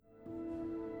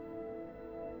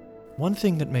One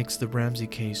thing that makes the Ramsey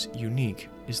case unique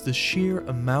is the sheer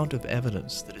amount of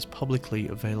evidence that is publicly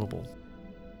available.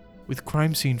 With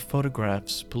crime scene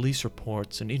photographs, police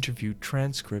reports, and interview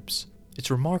transcripts, it's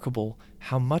remarkable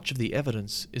how much of the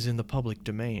evidence is in the public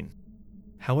domain.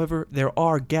 However, there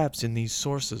are gaps in these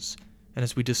sources, and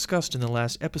as we discussed in the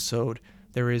last episode,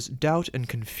 there is doubt and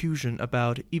confusion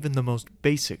about even the most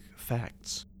basic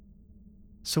facts.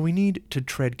 So we need to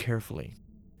tread carefully.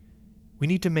 We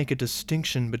need to make a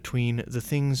distinction between the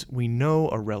things we know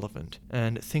are relevant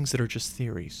and things that are just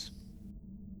theories.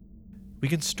 We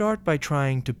can start by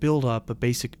trying to build up a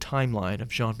basic timeline of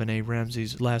JonBenet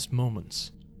Ramsey's last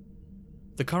moments.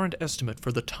 The current estimate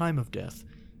for the time of death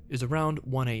is around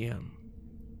 1 a.m.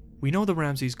 We know the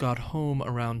Ramseys got home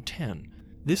around 10.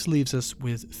 This leaves us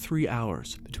with 3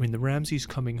 hours between the Ramseys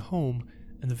coming home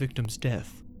and the victim's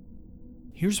death.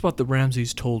 Here's what the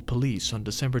Ramseys told police on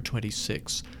December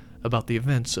 26 about the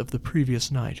events of the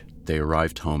previous night. They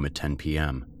arrived home at 10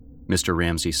 p.m. Mr.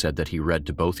 Ramsey said that he read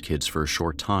to both kids for a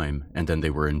short time, and then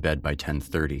they were in bed by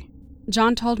 10:30.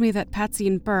 John told me that Patsy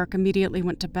and Burke immediately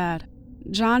went to bed.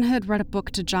 John had read a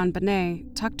book to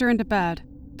JonBenet, tucked her into bed,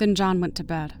 then John went to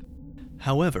bed.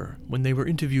 However, when they were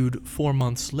interviewed 4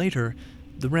 months later,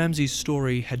 the Ramseys'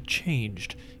 story had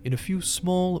changed in a few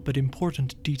small but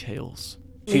important details.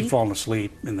 She'd fallen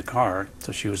asleep in the car,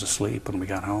 so she was asleep when we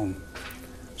got home.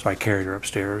 So I carried her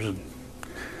upstairs and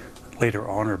laid her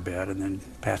on her bed, and then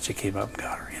Patsy came up and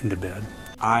got her into bed.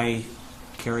 I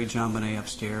carried JonBenet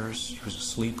upstairs. She was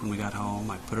asleep when we got home.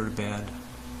 I put her to bed.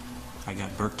 I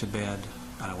got Burke to bed,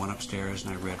 and I went upstairs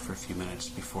and I read for a few minutes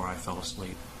before I fell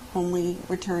asleep. When we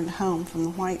returned home from the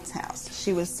White's house,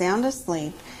 she was sound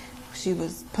asleep. She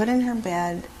was put in her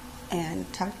bed and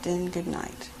tucked in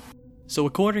goodnight. So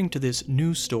according to this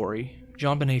new story,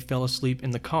 JonBenet fell asleep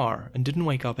in the car and didn't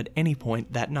wake up at any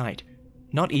point that night,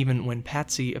 not even when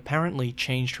Patsy apparently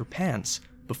changed her pants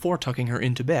before tucking her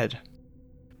into bed.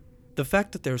 The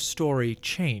fact that their story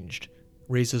changed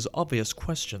raises obvious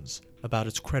questions about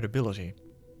its credibility.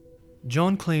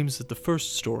 John claims that the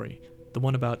first story, the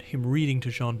one about him reading to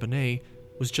JonBenet,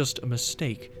 was just a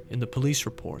mistake in the police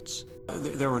reports.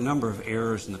 There were a number of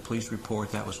errors in the police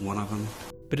report. That was one of them.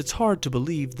 But it's hard to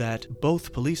believe that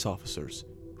both police officers,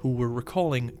 who were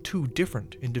recalling two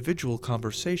different individual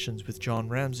conversations with John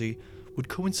Ramsey, would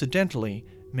coincidentally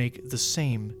make the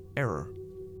same error.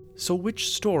 So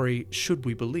which story should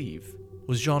we believe?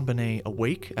 Was JonBenet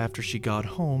awake after she got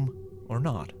home or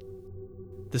not?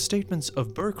 The statements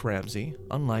of Burke Ramsey,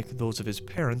 unlike those of his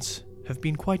parents, have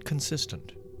been quite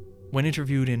consistent. When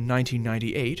interviewed in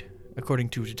 1998, according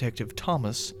to Detective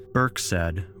Thomas, Burke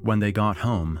said, when they got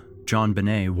home,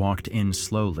 JonBenet walked in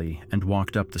slowly and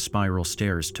walked up the spiral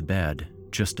stairs to bed,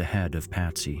 just ahead of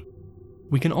Patsy.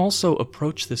 We can also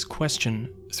approach this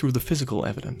question through the physical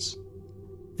evidence.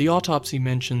 The autopsy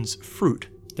mentions fruit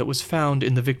that was found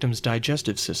in the victim's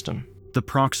digestive system. The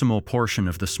proximal portion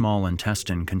of the small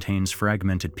intestine contains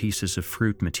fragmented pieces of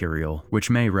fruit material, which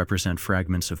may represent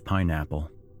fragments of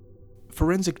pineapple.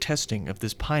 Forensic testing of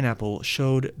this pineapple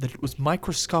showed that it was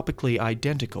microscopically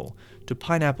identical to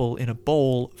pineapple in a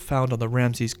bowl found on the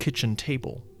Ramseys' kitchen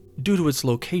table. Due to its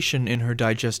location in her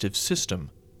digestive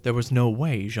system, there was no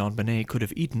way JonBenet could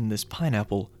have eaten this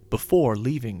pineapple before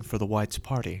leaving for the Whites'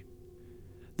 party.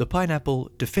 The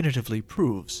pineapple definitively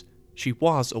proves she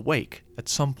was awake at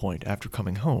some point after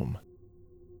coming home.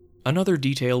 Another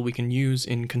detail we can use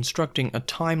in constructing a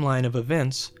timeline of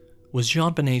events was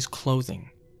JonBenet's clothing.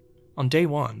 On day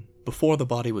 1, before the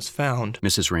body was found,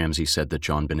 Mrs. Ramsey said that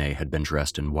JonBenet had been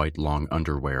dressed in white long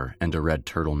underwear and a red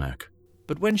turtleneck.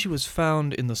 But when she was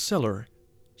found in the cellar,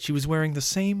 she was wearing the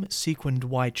same sequined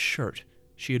white shirt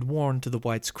she had worn to the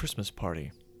Whites' Christmas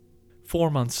party. 4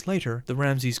 months later, the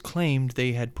Ramseys claimed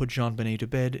they had put JonBenet to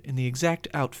bed in the exact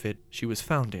outfit she was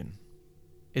found in.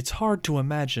 It's hard to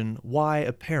imagine why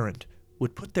a parent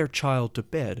would put their child to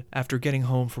bed after getting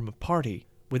home from a party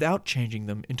without changing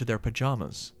them into their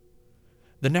pajamas.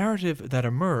 The narrative that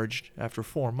emerged after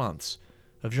 4 months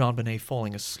of JonBenet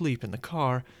falling asleep in the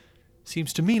car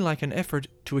seems to me like an effort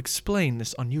to explain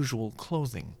this unusual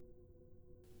clothing.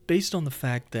 Based on the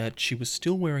fact that she was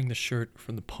still wearing the shirt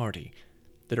from the party,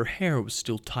 that her hair was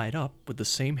still tied up with the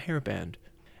same hairband,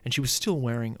 and she was still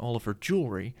wearing all of her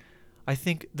jewelry, I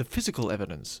think the physical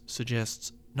evidence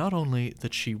suggests not only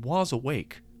that she was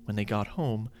awake when they got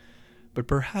home, but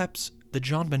perhaps that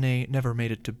JonBenet never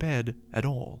made it to bed at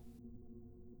all.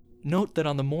 Note that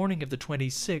on the morning of the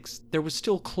 26th, there was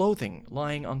still clothing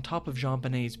lying on top of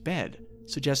JonBenet's bed,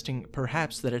 suggesting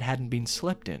perhaps that it hadn't been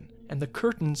slept in, and the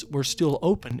curtains were still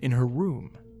open in her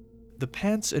room. The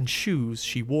pants and shoes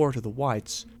she wore to the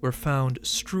Whites were found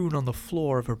strewn on the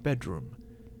floor of her bedroom.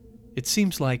 It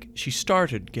seems like she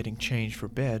started getting changed for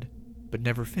bed, but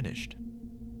never finished.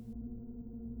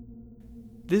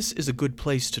 This is a good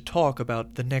place to talk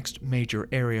about the next major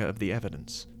area of the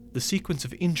evidence, the sequence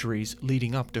of injuries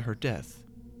leading up to her death.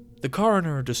 The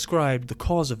coroner described the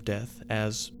cause of death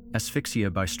as asphyxia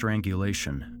by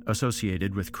strangulation,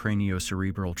 associated with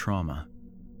craniocerebral trauma.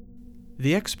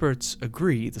 The experts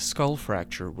agree the skull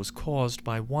fracture was caused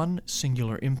by one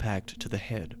singular impact to the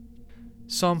head.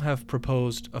 Some have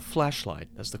proposed a flashlight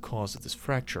as the cause of this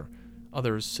fracture.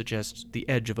 Others suggest the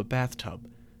edge of a bathtub.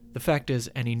 The fact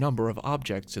is, any number of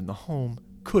objects in the home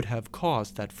could have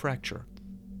caused that fracture.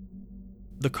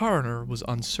 The coroner was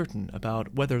uncertain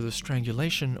about whether the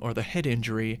strangulation or the head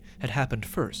injury had happened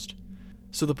first,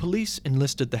 so the police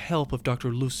enlisted the help of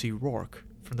Dr. Lucy Rourke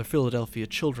from the Philadelphia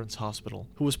Children's Hospital,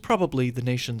 who was probably the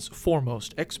nation's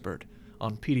foremost expert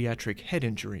on pediatric head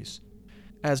injuries.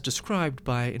 As described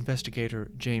by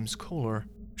investigator James Kohler,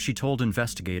 she told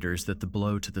investigators that the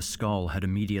blow to the skull had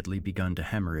immediately begun to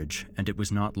hemorrhage, and it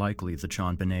was not likely that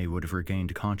JonBenet would have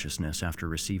regained consciousness after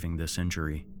receiving this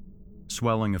injury.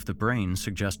 Swelling of the brain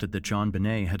suggested that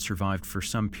JonBenet had survived for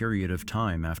some period of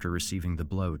time after receiving the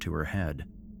blow to her head.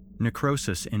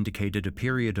 Necrosis indicated a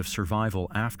period of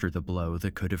survival after the blow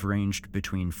that could have ranged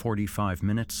between 45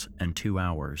 minutes and 2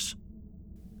 hours.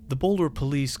 The Boulder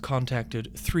police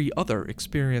contacted 3 other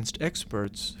experienced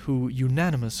experts who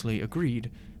unanimously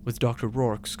agreed with Dr.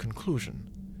 Rourke's conclusion.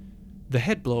 The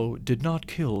head blow did not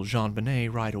kill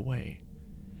JonBenet right away.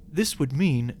 This would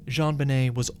mean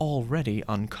JonBenet was already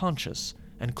unconscious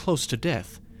and close to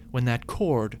death when that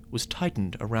cord was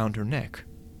tightened around her neck.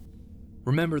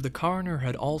 Remember, the coroner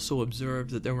had also observed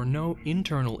that there were no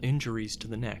internal injuries to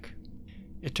the neck.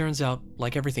 It turns out,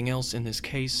 like everything else in this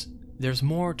case, there's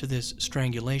more to this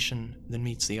strangulation than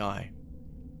meets the eye.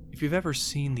 If you've ever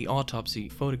seen the autopsy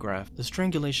photograph, the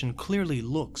strangulation clearly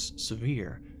looks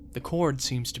severe. The cord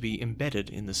seems to be embedded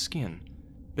in the skin.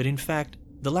 But in fact,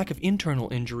 the lack of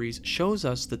internal injuries shows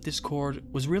us that this cord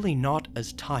was really not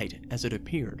as tight as it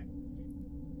appeared.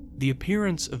 The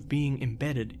appearance of being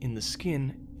embedded in the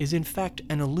skin is in fact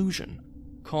an illusion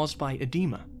caused by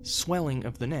edema, swelling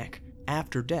of the neck,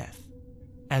 after death.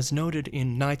 As noted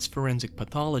in Knight's Forensic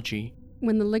Pathology,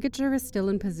 when the ligature is still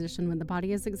in position when the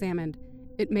body is examined,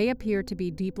 it may appear to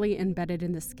be deeply embedded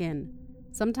in the skin,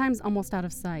 sometimes almost out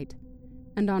of sight,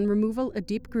 and on removal a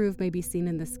deep groove may be seen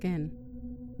in the skin.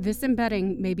 This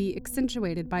embedding may be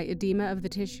accentuated by edema of the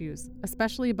tissues,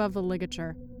 especially above the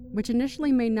ligature, which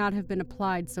initially may not have been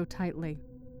applied so tightly.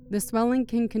 The swelling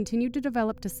can continue to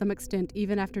develop to some extent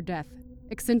even after death,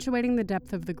 accentuating the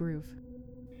depth of the groove.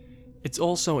 It's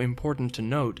also important to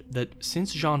note that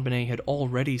since JonBenet had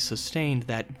already sustained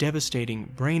that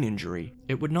devastating brain injury,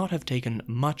 it would not have taken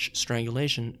much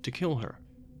strangulation to kill her.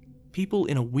 People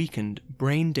in a weakened,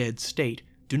 brain-dead state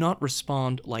do not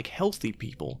respond like healthy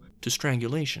people to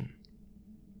strangulation.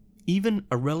 Even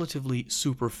a relatively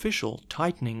superficial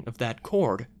tightening of that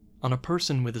cord on a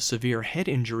person with a severe head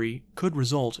injury could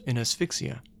result in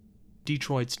asphyxia.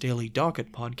 Detroit's Daily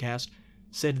Docket podcast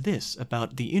said this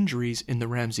about the injuries in the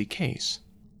Ramsey case.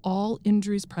 All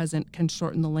injuries present can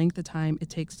shorten the length of time it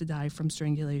takes to die from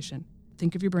strangulation.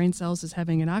 Think of your brain cells as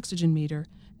having an oxygen meter,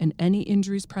 and any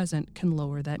injuries present can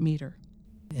lower that meter.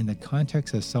 In the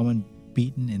context of someone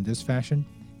beaten in this fashion,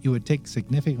 it would take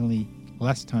significantly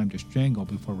less time to strangle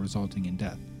before resulting in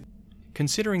death.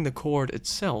 Considering the cord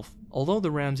itself, although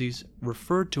the Ramseys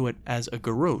referred to it as a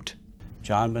garrote,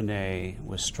 JonBenet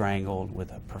was strangled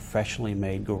with a professionally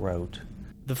made garrote.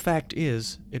 The fact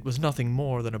is, it was nothing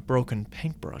more than a broken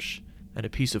paintbrush and a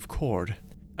piece of cord.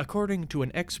 According to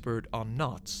an expert on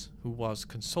knots who was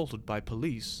consulted by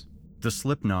police, the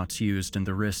slip knots used in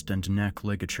the wrist and neck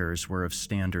ligatures were of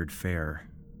standard fare.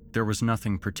 There was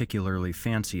nothing particularly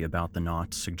fancy about the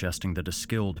knots, suggesting that a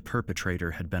skilled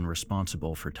perpetrator had been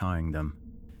responsible for tying them.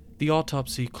 The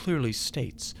autopsy clearly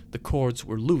states the cords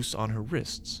were loose on her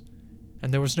wrists,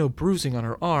 and there was no bruising on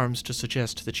her arms to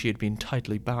suggest that she had been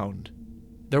tightly bound.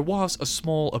 There was a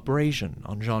small abrasion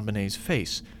on JonBenet's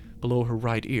face below her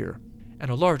right ear,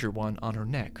 and a larger one on her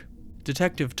neck.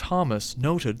 Detective Thomas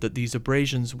noted that these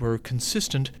abrasions were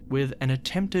consistent with an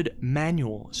attempted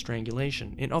manual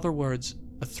strangulation, in other words,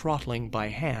 a throttling by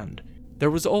hand. There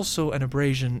was also an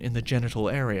abrasion in the genital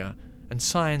area, and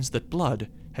signs that blood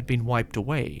had been wiped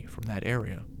away from that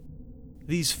area.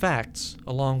 These facts,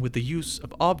 along with the use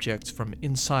of objects from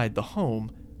inside the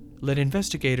home, led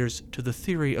investigators to the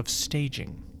theory of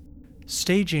staging.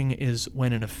 Staging is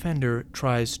when an offender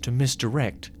tries to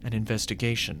misdirect an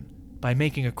investigation by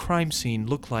making a crime scene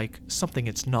look like something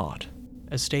it's not,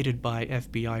 as stated by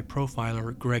FBI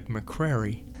profiler Greg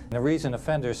McCrary. The reason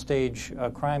offenders stage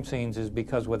crime scenes is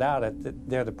because without it,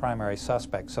 they're the primary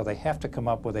suspect, so they have to come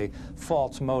up with a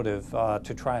false motive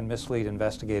to try and mislead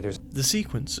investigators. The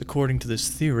sequence, according to this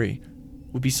theory,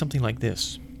 would be something like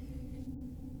this.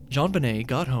 JonBenet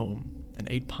got home and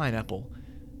ate pineapple.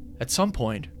 At some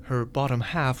point, her bottom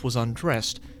half was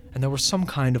undressed, and there was some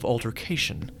kind of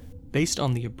altercation. Based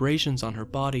on the abrasions on her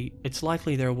body, it's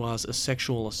likely there was a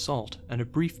sexual assault and a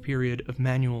brief period of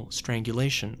manual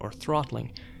strangulation or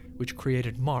throttling, which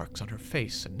created marks on her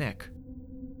face and neck.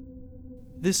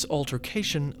 This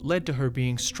altercation led to her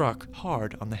being struck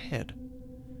hard on the head.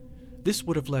 This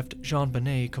would have left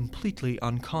JonBenet completely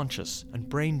unconscious and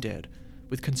brain dead,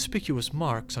 with conspicuous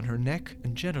marks on her neck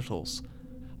and genitals,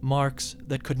 marks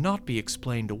that could not be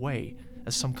explained away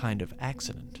as some kind of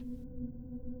accident.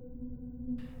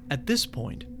 At this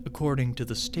point, according to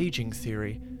the staging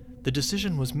theory, the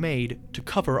decision was made to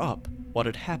cover up what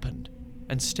had happened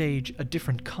and stage a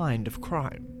different kind of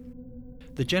crime.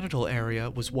 The genital area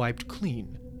was wiped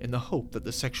clean in the hope that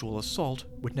the sexual assault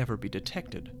would never be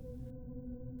detected.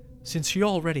 Since she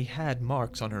already had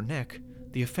marks on her neck,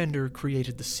 the offender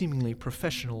created the seemingly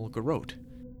professional garrote,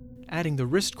 adding the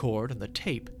wrist cord and the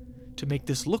tape to make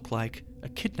this look like a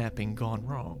kidnapping gone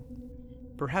wrong.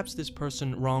 Perhaps this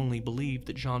person wrongly believed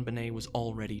that JonBenet was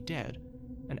already dead,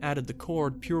 and added the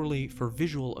cord purely for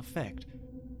visual effect,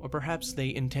 or perhaps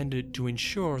they intended to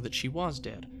ensure that she was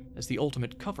dead as the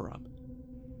ultimate cover-up.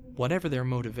 Whatever their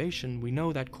motivation, we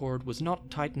know that cord was not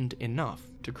tightened enough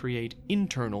to create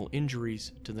internal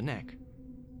injuries to the neck.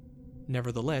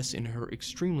 Nevertheless, in her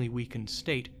extremely weakened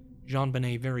state,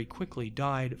 JonBenet very quickly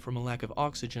died from a lack of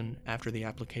oxygen after the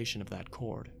application of that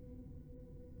cord.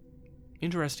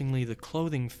 Interestingly, the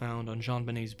clothing found on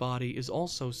JonBenet's body is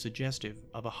also suggestive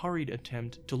of a hurried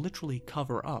attempt to literally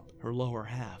cover up her lower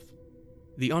half.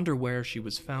 The underwear she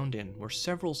was found in were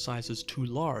several sizes too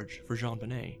large for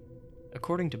JonBenet.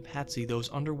 According to Patsy, those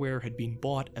underwear had been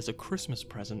bought as a Christmas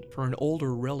present for an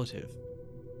older relative.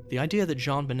 The idea that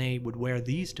JonBenet would wear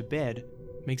these to bed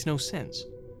makes no sense.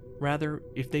 Rather,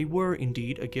 if they were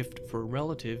indeed a gift for a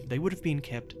relative, they would have been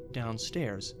kept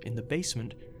downstairs in the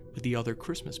basement with the other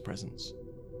Christmas presents.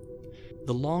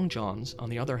 The long johns, on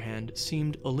the other hand,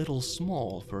 seemed a little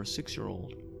small for a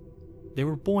 6-year-old. They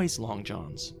were boys' long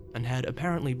johns, and had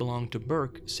apparently belonged to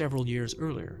Burke several years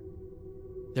earlier.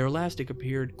 Their elastic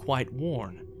appeared quite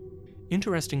worn.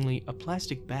 Interestingly, a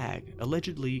plastic bag,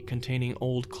 allegedly containing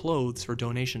old clothes for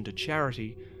donation to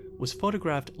charity, was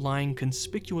photographed lying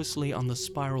conspicuously on the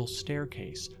spiral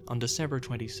staircase on December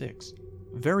 26,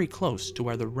 very close to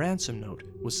where the ransom note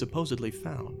was supposedly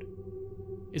found.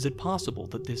 Is it possible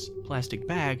that this plastic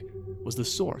bag was the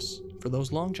source for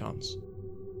those long johns?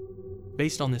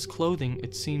 Based on this clothing,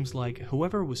 it seems like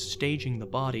whoever was staging the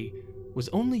body was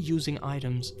only using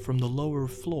items from the lower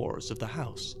floors of the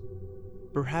house.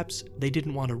 Perhaps they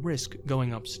didn't want to risk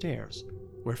going upstairs,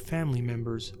 where family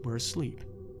members were asleep.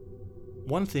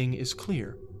 One thing is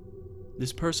clear.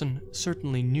 This person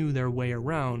certainly knew their way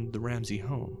around the Ramsey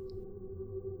home.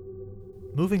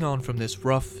 Moving on from this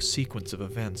rough sequence of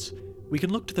events, we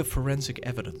can look to the forensic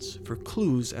evidence for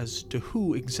clues as to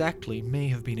who exactly may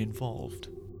have been involved.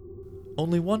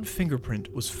 Only one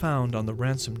fingerprint was found on the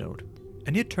ransom note,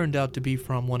 and it turned out to be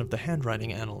from one of the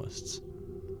handwriting analysts.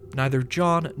 Neither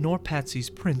John nor Patsy's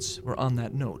prints were on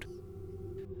that note.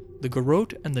 The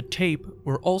garrote and the tape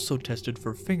were also tested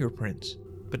for fingerprints,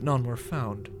 but none were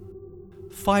found.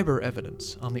 Fiber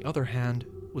evidence, on the other hand,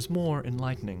 was more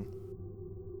enlightening.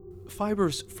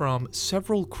 Fibers from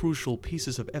several crucial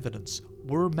pieces of evidence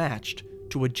were matched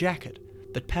to a jacket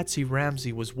that Patsy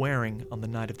Ramsey was wearing on the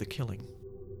night of the killing.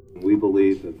 We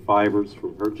believe that fibers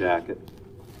from her jacket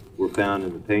were found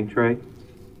in the paint tray,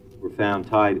 were found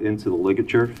tied into the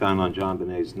ligature found on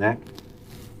JonBenet's neck,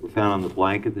 were found on the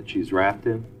blanket that she's wrapped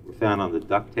in, were found on the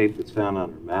duct tape that's found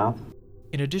on her mouth.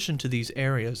 In addition to these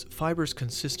areas, fibers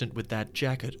consistent with that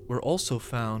jacket were also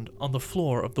found on the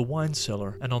floor of the wine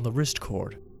cellar and on the wrist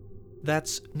cord.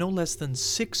 That's no less than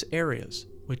 6 areas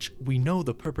which we know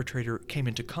the perpetrator came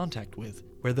into contact with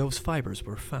where those fibers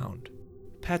were found.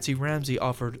 Patsy Ramsey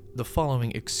offered the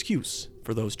following excuse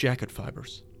for those jacket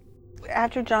fibers.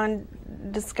 After John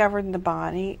discovered the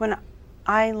body, when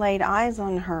I laid eyes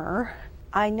on her,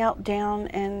 I knelt down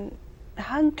and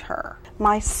hugged her.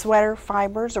 My sweater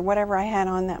fibers, or whatever I had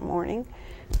on that morning,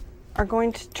 are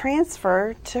going to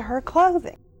transfer to her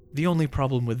clothing. The only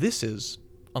problem with this is,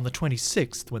 on the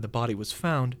 26th, when the body was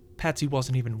found, Patsy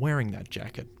wasn't even wearing that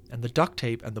jacket, and the duct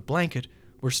tape and the blanket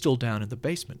were still down in the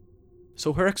basement.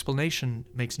 So her explanation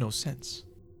makes no sense.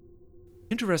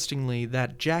 Interestingly,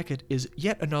 that jacket is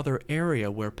yet another area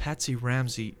where Patsy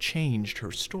Ramsey changed her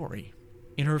story.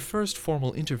 In her first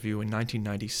formal interview in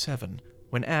 1997,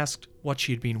 when asked what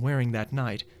she had been wearing that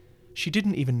night, she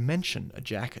didn't even mention a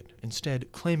jacket,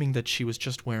 instead claiming that she was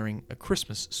just wearing a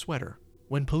Christmas sweater.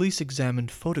 When police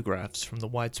examined photographs from the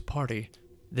Whites' party,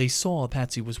 they saw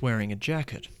Patsy was wearing a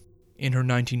jacket. In her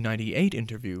 1998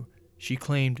 interview, she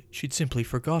claimed she'd simply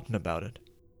forgotten about it.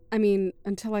 I mean,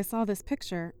 until I saw this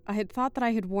picture, I had thought that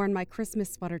I had worn my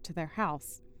Christmas sweater to their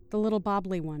house, the little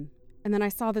bobbly one. And then I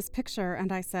saw this picture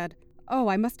and I said, oh,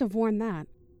 I must have worn that.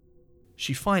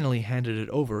 She finally handed it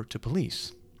over to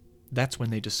police. That's when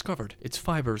they discovered its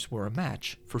fibers were a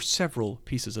match for several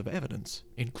pieces of evidence,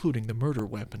 including the murder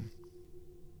weapon.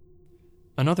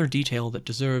 Another detail that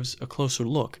deserves a closer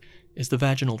look is the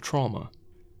vaginal trauma.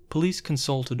 Police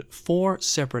consulted 4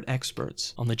 separate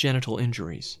experts on the genital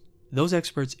injuries. Those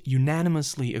experts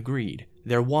unanimously agreed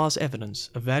there was evidence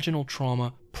of vaginal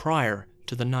trauma prior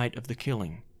to the night of the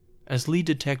killing. As lead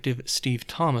detective Steve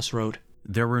Thomas wrote,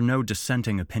 "There were no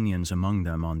dissenting opinions among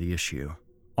them on the issue.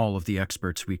 All of the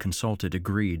experts we consulted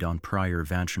agreed on prior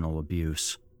vaginal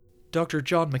abuse." Dr.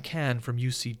 John McCann from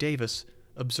UC Davis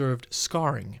observed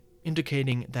scarring,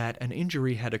 indicating that an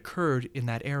injury had occurred in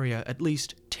that area at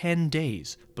least 10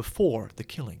 days before the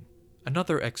killing.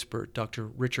 Another expert, Dr.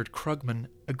 Richard Krugman,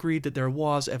 agreed that there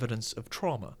was evidence of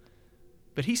trauma,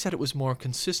 but he said it was more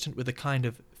consistent with a kind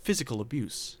of physical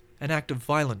abuse, an act of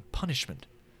violent punishment,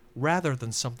 rather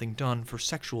than something done for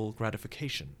sexual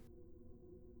gratification.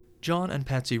 John and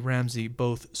Patsy Ramsey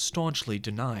both staunchly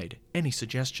denied any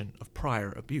suggestion of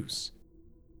prior abuse.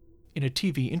 In a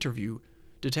TV interview,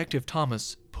 Detective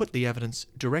Thomas put the evidence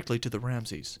directly to the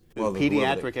Ramseys. Well, the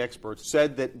pediatric experts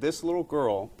said that this little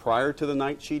girl, prior to the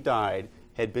night she died,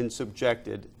 had been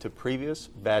subjected to previous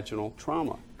vaginal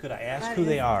trauma. Could I ask who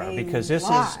they are? Because this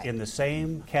is in the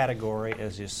same category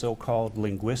as the so-called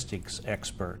linguistics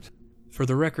expert. For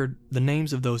the record, the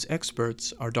names of those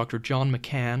experts are Dr. John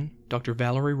McCann, Dr.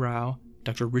 Valerie Rao,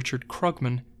 Dr. Richard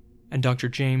Krugman, and Dr.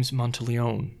 James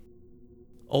Monteleone.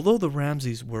 Although the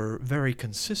Ramseys were very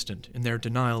consistent in their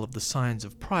denial of the signs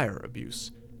of prior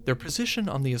abuse, their position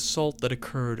on the assault that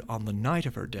occurred on the night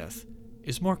of her death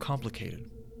is more complicated.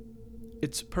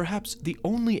 It's perhaps the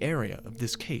only area of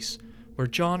this case where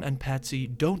John and Patsy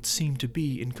don't seem to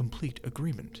be in complete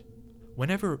agreement.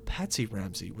 Whenever Patsy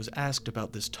Ramsey was asked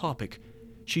about this topic,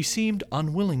 she seemed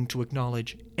unwilling to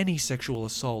acknowledge any sexual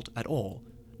assault at all,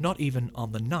 not even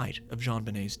on the night of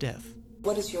JonBenet's death.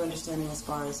 What is your understanding as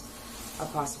far as a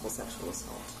possible sexual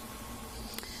assault?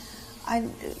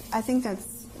 I think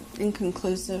that's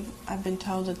inconclusive. I've been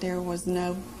told that there was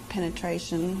no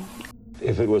penetration.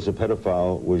 If it was a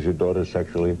pedophile, was your daughter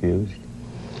sexually abused?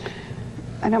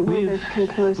 I don't believe there's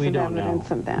conclusive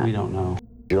evidence of that. We don't know.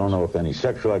 You don't know if any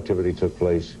sexual activity took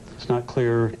place? It's not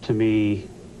clear to me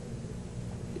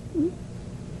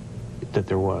that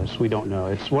there was. We don't know.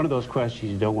 It's one of those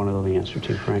questions you don't want to know the answer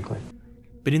to, frankly.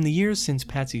 But in the years since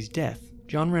Patsy's death,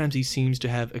 John Ramsey seems to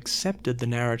have accepted the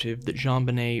narrative that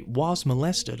JonBenet was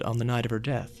molested on the night of her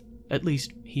death. At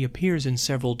least, he appears in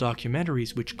several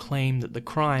documentaries which claim that the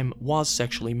crime was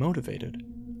sexually motivated.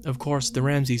 Of course, the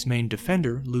Ramseys' main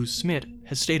defender, Lou Smith,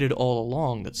 has stated all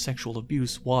along that sexual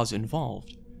abuse was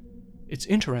involved. It's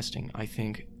interesting, I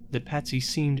think, that Patsy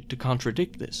seemed to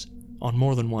contradict this on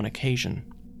more than one occasion.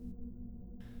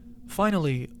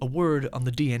 Finally, a word on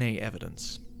the DNA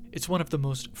evidence. It's one of the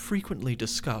most frequently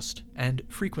discussed and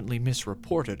frequently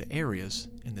misreported areas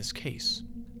in this case.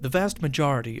 The vast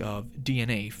majority of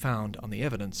DNA found on the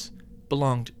evidence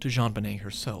belonged to JonBenet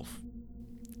herself.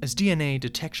 As DNA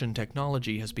detection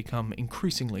technology has become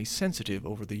increasingly sensitive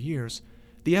over the years,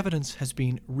 the evidence has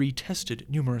been retested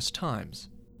numerous times.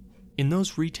 In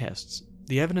those retests,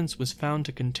 the evidence was found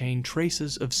to contain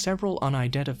traces of several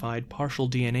unidentified partial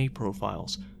DNA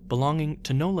profiles belonging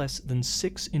to no less than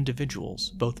 6 individuals,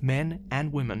 both men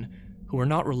and women, who are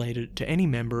not related to any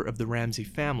member of the Ramsey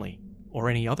family or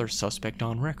any other suspect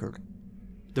on record.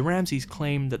 The Ramseys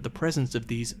claim that the presence of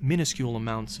these minuscule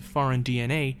amounts of foreign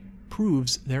DNA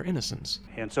proves their innocence.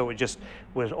 And so it just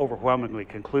was overwhelmingly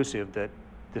conclusive that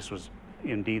this was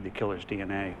indeed the killer's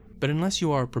DNA. But unless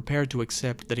you are prepared to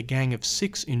accept that a gang of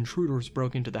 6 intruders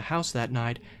broke into the house that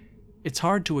night, it's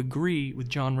hard to agree with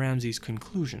John Ramsey's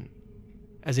conclusion.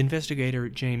 As investigator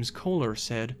James Kohler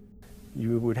said,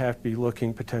 "You would have to be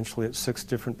looking potentially at 6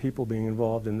 different people being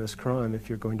involved in this crime if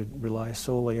you're going to rely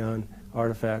solely on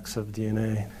artifacts of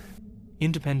DNA."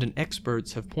 Independent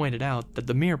experts have pointed out that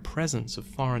the mere presence of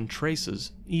foreign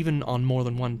traces, even on more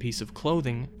than one piece of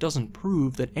clothing, doesn't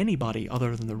prove that anybody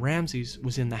other than the Ramseys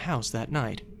was in the house that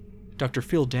night. Dr.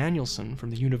 Phil Danielson from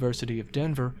the University of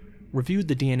Denver reviewed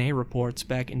the DNA reports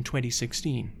back in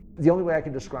 2016. The only way I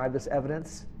can describe this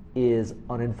evidence is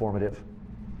uninformative.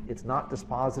 It's not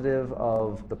dispositive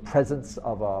of the presence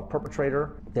of a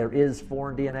perpetrator. There is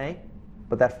foreign DNA,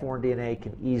 but that foreign DNA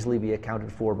can easily be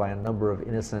accounted for by a number of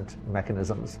innocent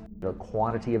mechanisms. The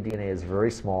quantity of DNA is very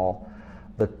small.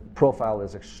 The profile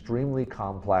is extremely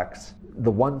complex. The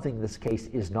one thing this case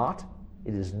is not,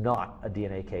 it is not a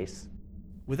DNA case.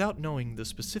 Without knowing the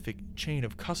specific chain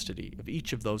of custody of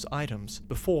each of those items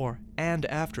before and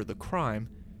after the crime,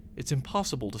 it's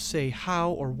impossible to say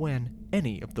how or when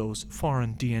any of those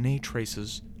foreign DNA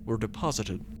traces were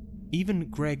deposited. Even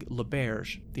Greg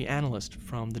LeBerge, the analyst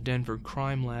from the Denver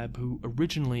crime lab who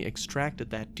originally extracted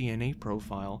that DNA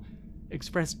profile,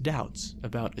 expressed doubts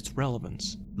about its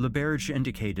relevance. LeBerge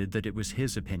indicated that it was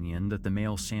his opinion that the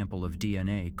male sample of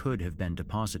DNA could have been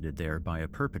deposited there by a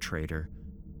perpetrator,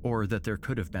 or that there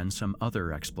could have been some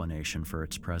other explanation for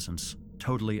its presence,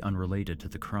 totally unrelated to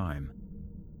the crime.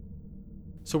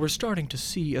 So we're starting to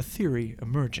see a theory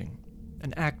emerging,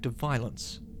 an act of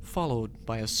violence, followed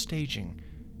by a staging.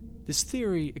 This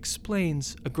theory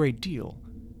explains a great deal,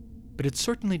 but it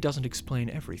certainly doesn't explain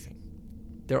everything.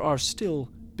 There are still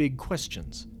big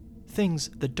questions, things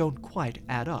that don't quite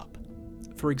add up.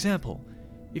 For example,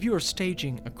 if you are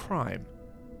staging a crime,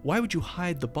 why would you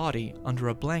hide the body under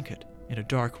a blanket in a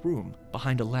dark room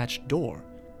behind a latched door?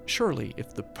 Surely,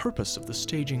 if the purpose of the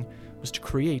staging was to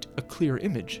create a clear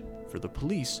image for the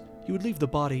police, you would leave the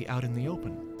body out in the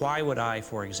open. Why would I,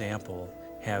 for example,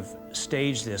 have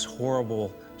staged this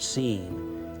horrible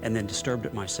scene and then disturbed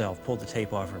it myself, pulled the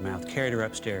tape off her mouth, carried her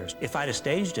upstairs? If I'd have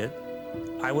staged it,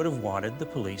 I would have wanted the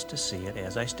police to see it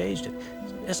as I staged it.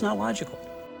 It's not logical.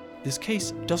 This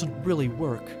case doesn't really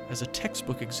work as a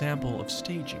textbook example of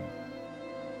staging.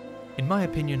 In my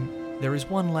opinion, there is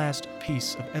one last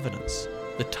piece of evidence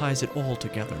that ties it all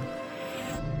together.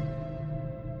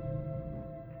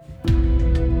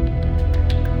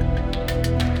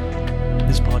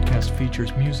 This podcast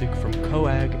features music from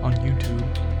Coag on YouTube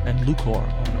and Lucor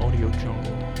on Audio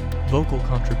Jungle. Vocal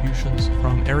contributions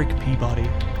from Eric Peabody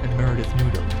and Meredith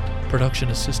Nudo. Production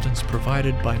assistance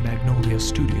provided by Magnolia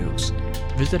Studios.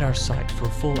 Visit our site for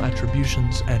full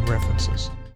attributions and references.